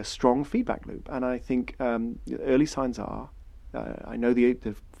clearly a strong feedback loop, and I think early signs are, I know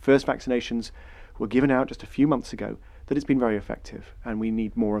the first vaccinations were given out just a few months ago, that it's been very effective, and we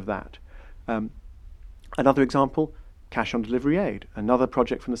need more of that. Another example, cash on delivery aid, another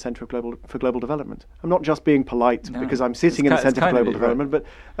project from the Centre for Global Development. I'm not just being polite because I'm sitting in the Centre for Global Development,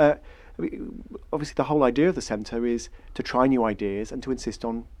 but obviously the whole idea of the Centre is to try new ideas and to insist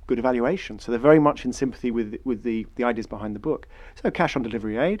on good evaluation. So they're very much in sympathy with the ideas behind the book. So cash on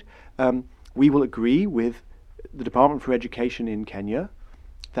delivery aid, we will agree with the Department for Education in Kenya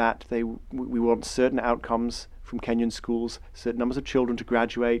that we want certain outcomes from Kenyan schools, certain numbers of children to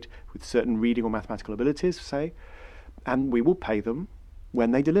graduate with certain reading or mathematical abilities, say, and we will pay them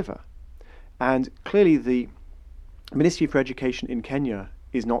when they deliver. And clearly the Ministry for Education in Kenya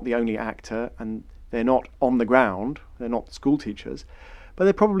is not the only actor, and they're not on the ground, they're not school teachers, but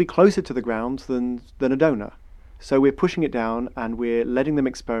they're probably closer to the ground than a donor. So we're pushing it down and we're letting them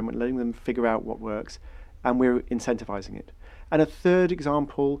experiment, letting them figure out what works, and we're incentivizing it. And a third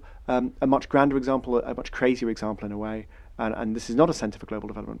example, a much grander example, a much crazier example in a way, and this is not a Centre for Global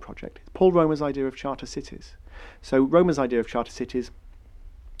Development project, it's Paul Romer's idea of charter cities. So Romer's idea of charter cities,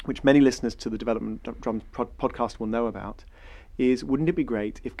 which many listeners to the Development Drums podcast will know about, is wouldn't it be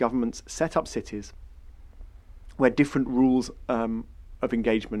great if governments set up cities where different rules of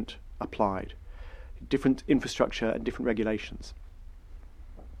engagement applied, different infrastructure and different regulations.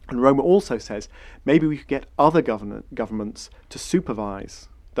 And Romer also says maybe we could get other governments to supervise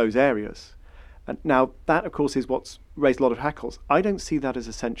those areas. And now that, of course, is what's raised a lot of hackles. I don't see that as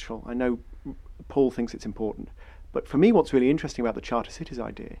essential. I know Paul thinks it's important. But for me, what's really interesting about the Charter Cities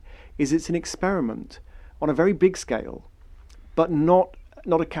idea is it's an experiment on a very big scale, but not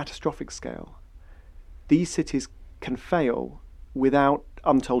a catastrophic scale. These cities can fail without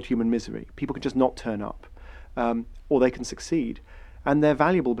untold human misery. People can just not turn up, or they can succeed. And they're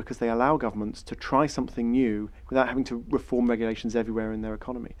valuable because they allow governments to try something new without having to reform regulations everywhere in their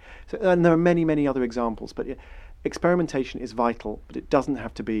economy. So, and there are many, many other examples, but experimentation is vital, but it doesn't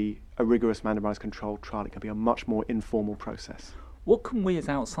have to be a rigorous randomized controlled trial. It can be a much more informal process. What can we as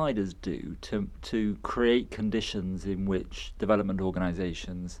outsiders do to create conditions in which development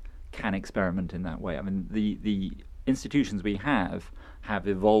organisations can experiment in that way? I mean, the institutions we have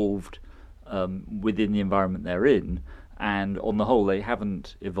evolved within the environment they're in, and on the whole, they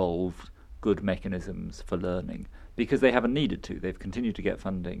haven't evolved good mechanisms for learning, because they haven't needed to. They've continued to get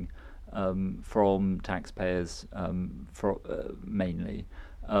funding from taxpayers mainly,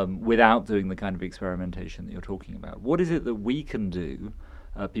 without doing the kind of experimentation that you're talking about. What is it that we can do,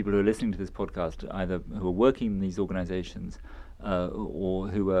 people who are listening to this podcast, either who are working in these organizations or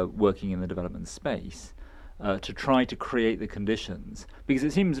who are working in the development space, to try to create the conditions? Because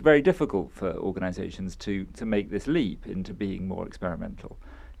it seems very difficult for organizations to make this leap into being more experimental.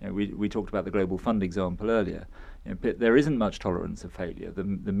 We talked about the Global Fund example earlier. But there isn't much tolerance of failure. The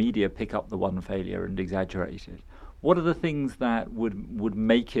media pick up the one failure and exaggerate it. What are the things that would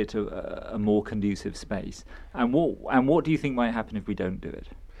make it a more conducive space? And what do you think might happen if we don't do it?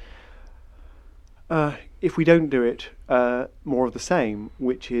 If we don't do it, more of the same,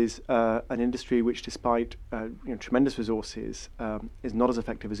 which is an industry which, despite tremendous resources, is not as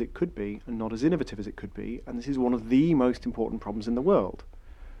effective as it could be and not as innovative as it could be. And this is one of the most important problems in the world.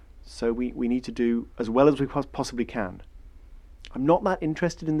 So we need to do as well as we possibly can. I'm not that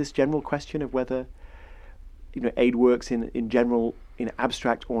interested in this general question of whether aid works in general, in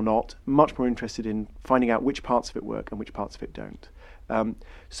abstract or not. I'm much more interested in finding out which parts of it work and which parts of it don't.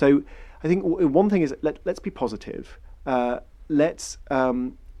 So I think one thing is let's be positive. Let's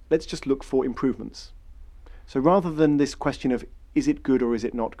just look for improvements. So rather than this question of is it good or is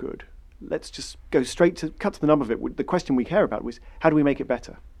it not good, let's just go straight to cut to the nub of it. The question we care about was how do we make it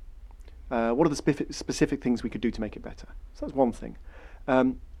better? What are the specific things we could do to make it better? So that's one thing.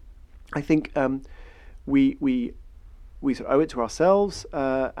 I think we sort of owe it to ourselves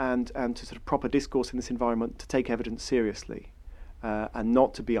and to sort of proper discourse in this environment to take evidence seriously and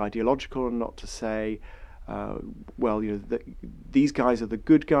not to be ideological and not to say, these guys are the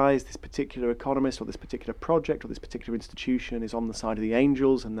good guys, this particular economist or this particular project or this particular institution is on the side of the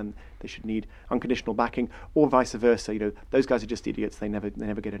angels and then they should need unconditional backing, or vice versa. Those guys are just idiots, they never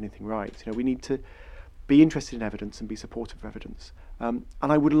get anything right. We need to be interested in evidence and be supportive of evidence. And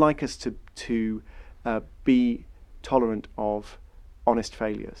I would like us to be tolerant of honest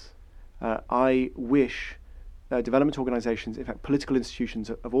failures. I wish development organizations, in fact political institutions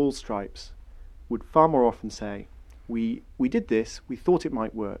of all stripes, would far more often say, we did this, we thought it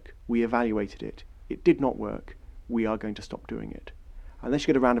might work, we evaluated it, it did not work, we are going to stop doing it. And they should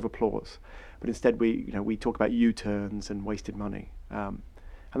get a round of applause. But instead we talk about U-turns and wasted money. And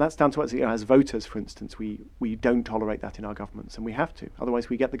that's down to us, as voters, for instance, we don't tolerate that in our governments, and we have to, otherwise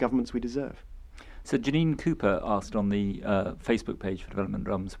we get the governments we deserve. So Janine Cooper asked on the Facebook page for Development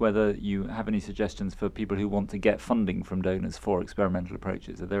Drums whether you have any suggestions for people who want to get funding from donors for experimental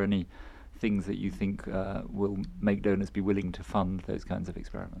approaches. Are there any things that you think will make donors be willing to fund those kinds of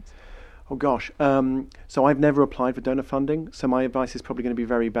experiments? Oh gosh, so I've never applied for donor funding, so my advice is probably going to be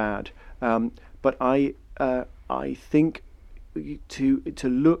very bad. But I think to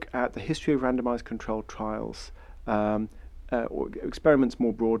look at the history of randomized controlled trials or experiments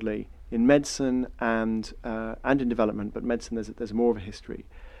more broadly in medicine and in development, but medicine there's more of a history,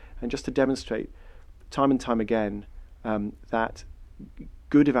 and just to demonstrate time and time again that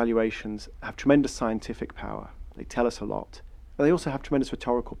good evaluations have tremendous scientific power. They tell us a lot. But they also have tremendous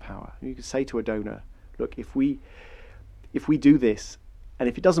rhetorical power. You can say to a donor, look, if we do this, and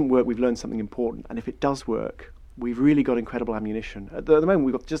if it doesn't work, we've learned something important. And if it does work, we've really got incredible ammunition. At the moment,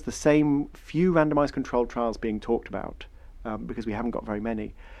 we've got just the same few randomized controlled trials being talked about because we haven't got very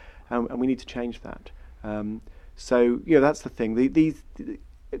many. And we need to change that. So that's the thing. The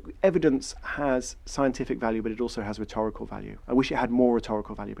evidence has scientific value, but it also has rhetorical value. I wish it had more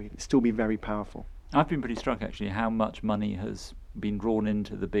rhetorical value, but it'd still be very powerful. I've been pretty struck, actually, how much money has been drawn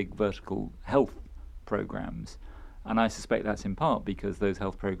into the big vertical health programs. And I suspect that's in part because those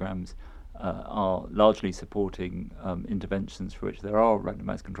health programs are largely supporting interventions for which there are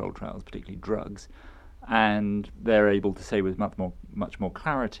randomized controlled trials, particularly drugs. And they're able to say with much more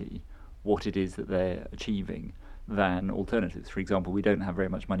clarity what it is that they're achieving than alternatives. For example, we don't have very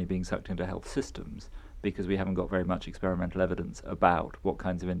much money being sucked into health systems because we haven't got very much experimental evidence about what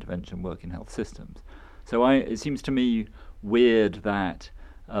kinds of intervention work in health systems. So it seems to me weird that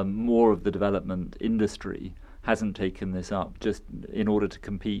more of the development industry hasn't taken this up just in order to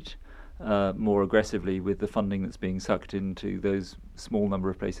compete more aggressively with the funding that's being sucked into those small number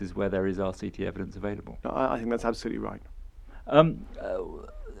of places where there is RCT evidence available. I think that's absolutely right.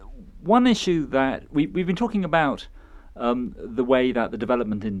 One issue that we've been talking about the way that the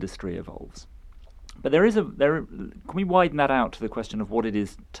development industry evolves, but can we widen that out to the question of what it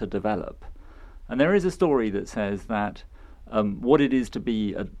is to develop? And there is a story that says that what it is to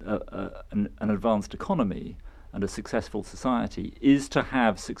be an advanced economy and a successful society is to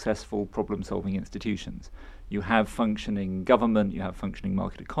have successful problem-solving institutions. You have functioning government, you have functioning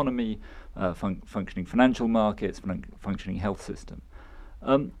market economy, functioning financial markets, functioning health system.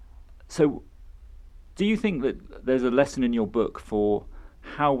 So do you think that there's a lesson in your book for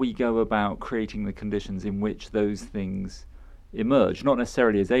how we go about creating the conditions in which those things emerge, not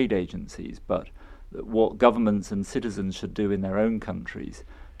necessarily as aid agencies, but what governments and citizens should do in their own countries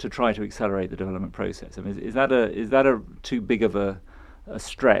to try to accelerate the development process? I mean, is that a too big of a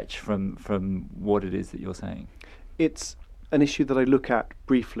stretch from what it is that you're saying? It's an issue that I look at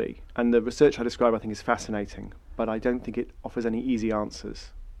briefly, and the research I describe I think is fascinating, but I don't think it offers any easy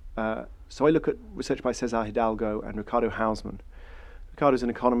answers. So I look at research by Cesar Hidalgo and Ricardo Hausmann. Ricardo is an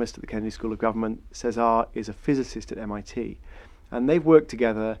economist at the Kennedy School of Government. Cesar is a physicist at MIT. And they've worked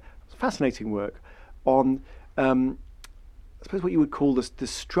together, fascinating work, on, I suppose, what you would call the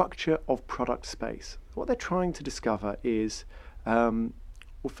structure of product space. What they're trying to discover is, well,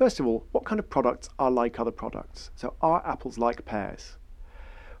 first of all, what kind of products are like other products? So are apples like pears?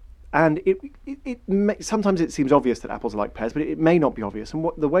 And sometimes it seems obvious that apples are like pears, but it may not be obvious. And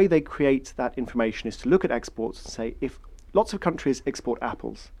the way they create that information is to look at exports and say, if lots of countries export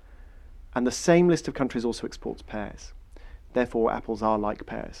apples, and the same list of countries also exports pears, therefore apples are like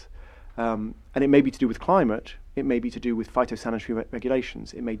pears. And it may be to do with climate, it may be to do with phytosanitary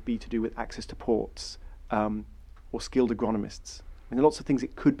regulations, it may be to do with access to ports, or skilled agronomists. I mean, lots of things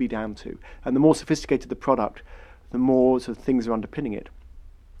it could be down to. And the more sophisticated the product, the more sort of things are underpinning it.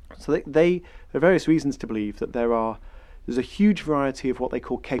 So there are various reasons to believe that there's a huge variety of what they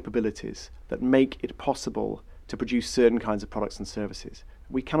call capabilities that make it possible to produce certain kinds of products and services.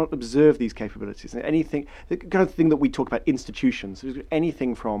 We cannot observe these capabilities. Anything, the kind of thing that we talk about institutions,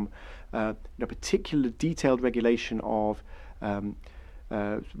 anything from particular detailed regulation of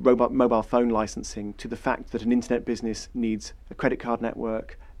mobile phone licensing to the fact that an internet business needs a credit card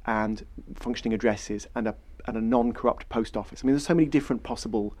network and functioning addresses and a non-corrupt post office. I mean, there's so many different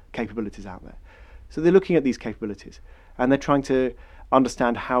possible capabilities out there. So they're looking at these capabilities and they're trying to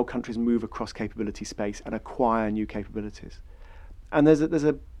understand how countries move across capability space and acquire new capabilities. And there's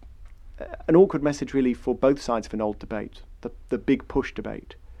an awkward message really for both sides of an old debate, the big push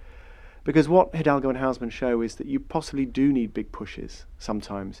debate. Because what Hidalgo and Hausmann show is that you possibly do need big pushes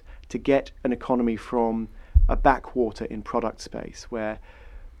sometimes to get an economy from a backwater in product space where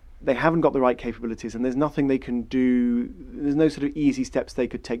they haven't got the right capabilities and there's nothing they can do, there's no sort of easy steps they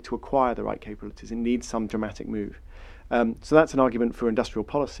could take to acquire the right capabilities. It needs some dramatic move. So that's an argument for industrial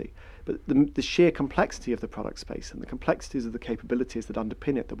policy. But the sheer complexity of the product space and the complexities of the capabilities that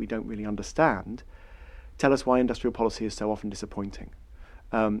underpin it that we don't really understand tell us why industrial policy is so often disappointing.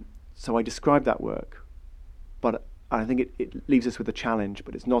 So I describe that work, but I think it leaves us with a challenge,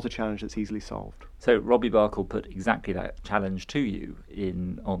 but it's not a challenge that's easily solved. So Robbie Barkle put exactly that challenge to you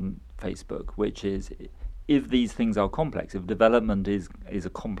on Facebook, which is, if these things are complex, if development is a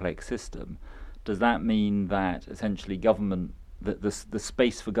complex system, does that mean that essentially government, that the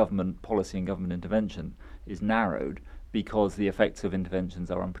space for government policy and government intervention is narrowed because the effects of interventions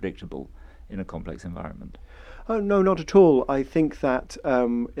are unpredictable in a complex environment? Oh, no, not at all. I think that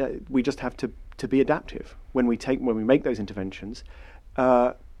we just have to be adaptive when we make those interventions.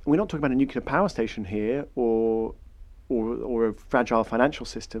 We're not talking about a nuclear power station here or a fragile financial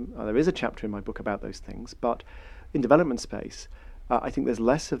system. There is a chapter in my book about those things, but in development space, I think there's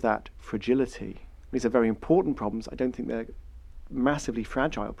less of that fragility. These are very important problems. I don't think they're massively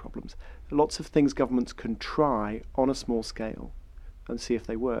fragile problems. There are lots of things governments can try on a small scale and see if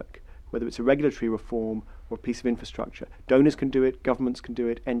they work, whether it's a regulatory reform or a piece of infrastructure. Donors can do it, governments can do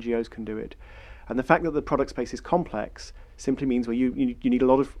it, NGOs can do it. And the fact that the product space is complex simply means you need a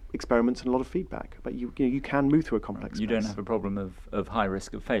lot of experiments and a lot of feedback. But you can move through a complex space. You don't have a problem of high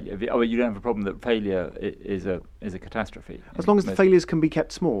risk of failure. You don't have a problem that failure is a catastrophe. As long as the failures can be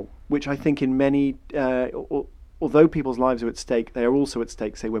kept small, which I think in many, although people's lives are at stake, they are also at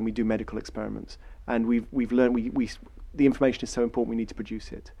stake, say, when we do medical experiments. And we've learned the information is so important we need to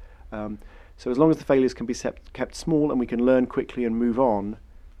produce it. So as long as the failures can be kept small and we can learn quickly and move on,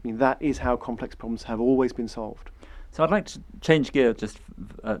 I mean, that is how complex problems have always been solved. So I'd like to change gear just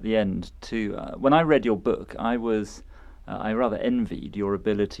at the end to when I read your book, I rather envied your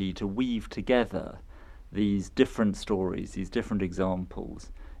ability to weave together these different stories, these different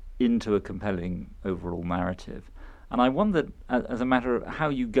examples, into a compelling overall narrative. And I wondered, as a matter of how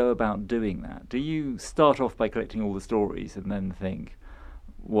you go about doing that, do you start off by collecting all the stories and then think,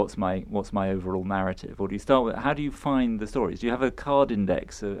 what's my overall narrative, or do you start with, how do you find the stories? Do you have a card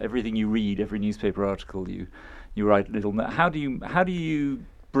index of everything you read, every newspaper article you write little? How do you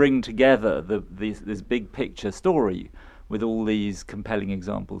bring together this big picture story with all these compelling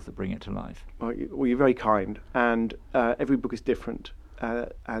examples that bring it to life. Well, you're very kind, and every book is different.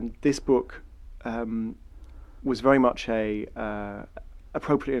 And this book was very much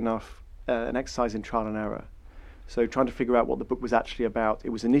appropriate enough, an exercise in trial and error. So trying to figure out what the book was actually about. It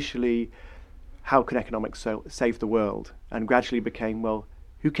was initially, how can economics save the world? And gradually became, well,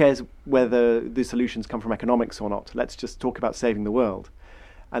 who cares whether the solutions come from economics or not? Let's just talk about saving the world.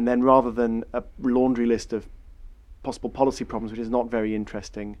 And then rather than a laundry list of possible policy problems, which is not very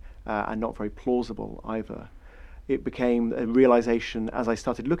interesting and not very plausible either, it became a realization as I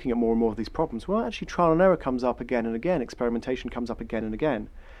started looking at more and more of these problems, well, actually trial and error comes up again and again, experimentation comes up again and again.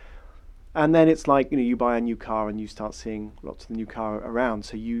 And then it's like, you buy a new car and you start seeing lots of the new car around,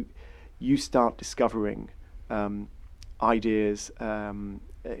 so you start discovering ideas and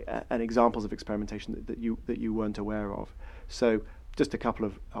examples of experimentation that you weren't aware of. So just a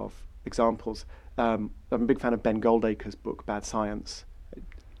couple of examples. I'm a big fan of Ben Goldacre's book, Bad Science. It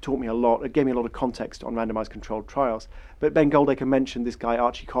taught me a lot. It gave me a lot of context on randomized controlled trials. But Ben Goldacre mentioned this guy,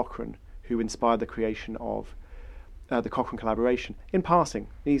 Archie Cochrane, who inspired the creation of the Cochrane collaboration, in passing.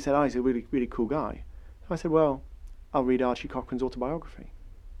 And he said, he's a really, really cool guy. So I said, well, I'll read Archie Cochrane's autobiography.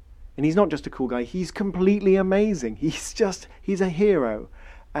 And he's not just a cool guy, he's completely amazing. He's a hero.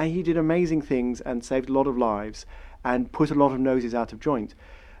 And he did amazing things and saved a lot of lives and put a lot of noses out of joint.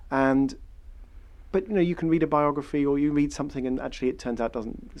 But you can read a biography or you read something and actually it turns out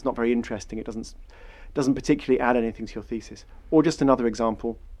it's not very interesting. It doesn't particularly add anything to your thesis. Or just another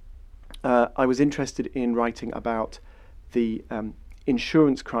example, I was interested in writing about the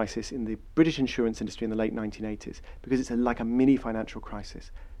insurance crisis in the British insurance industry in the late 1980s because it's like a mini financial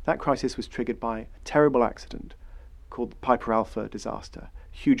crisis. That crisis was triggered by a terrible accident called the Piper Alpha disaster.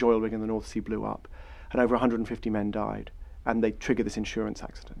 Huge oil rig in the North Sea blew up and over 150 men died, and they triggered this insurance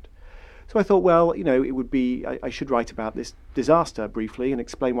accident. So I thought, well, it would be, I should write about this disaster briefly and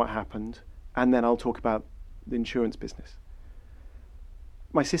explain what happened, and then I'll talk about the insurance business.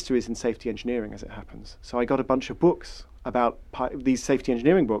 My sister is in safety engineering, as it happens, so I got a bunch of books about these safety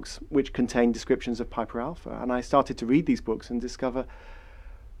engineering books, which contain descriptions of Piper Alpha, and I started to read these books and discover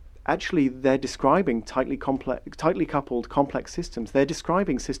actually they're describing tightly coupled complex systems. They're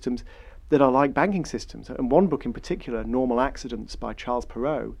describing systems that are like banking systems. And one book in particular, Normal Accidents by Charles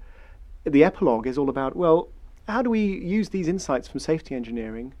Perrow, the epilogue is all about, well, how do we use these insights from safety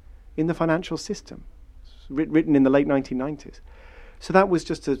engineering in the financial system? Written in the late 1990s. So that was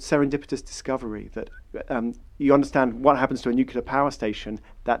just a serendipitous discovery that you understand what happens to a nuclear power station,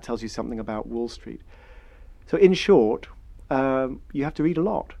 that tells you something about Wall Street. So in short, you have to read a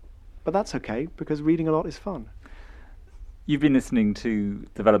lot. But that's okay, because reading a lot is fun. You've been listening to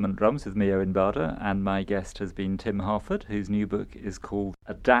Development Drums with me, Owen Barder, and my guest has been Tim Harford, whose new book is called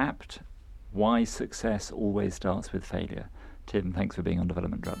Adapt: Why Success Always Starts with Failure. Tim, thanks for being on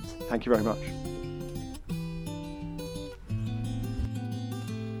Development Drums. Thank you very much.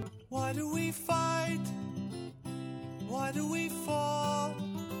 Why do we fight? Why do we fall?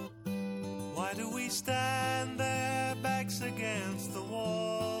 Why do we stand there, backs against the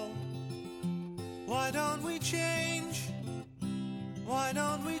wall? Why don't we change? Why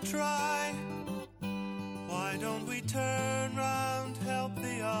don't we try? Why don't we turn round, help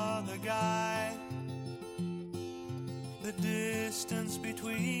the other guy? The distance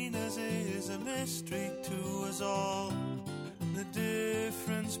between us is a mystery to us all. The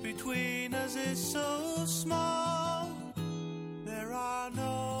difference between us is so small. There are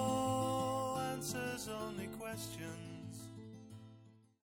no answers, only questions.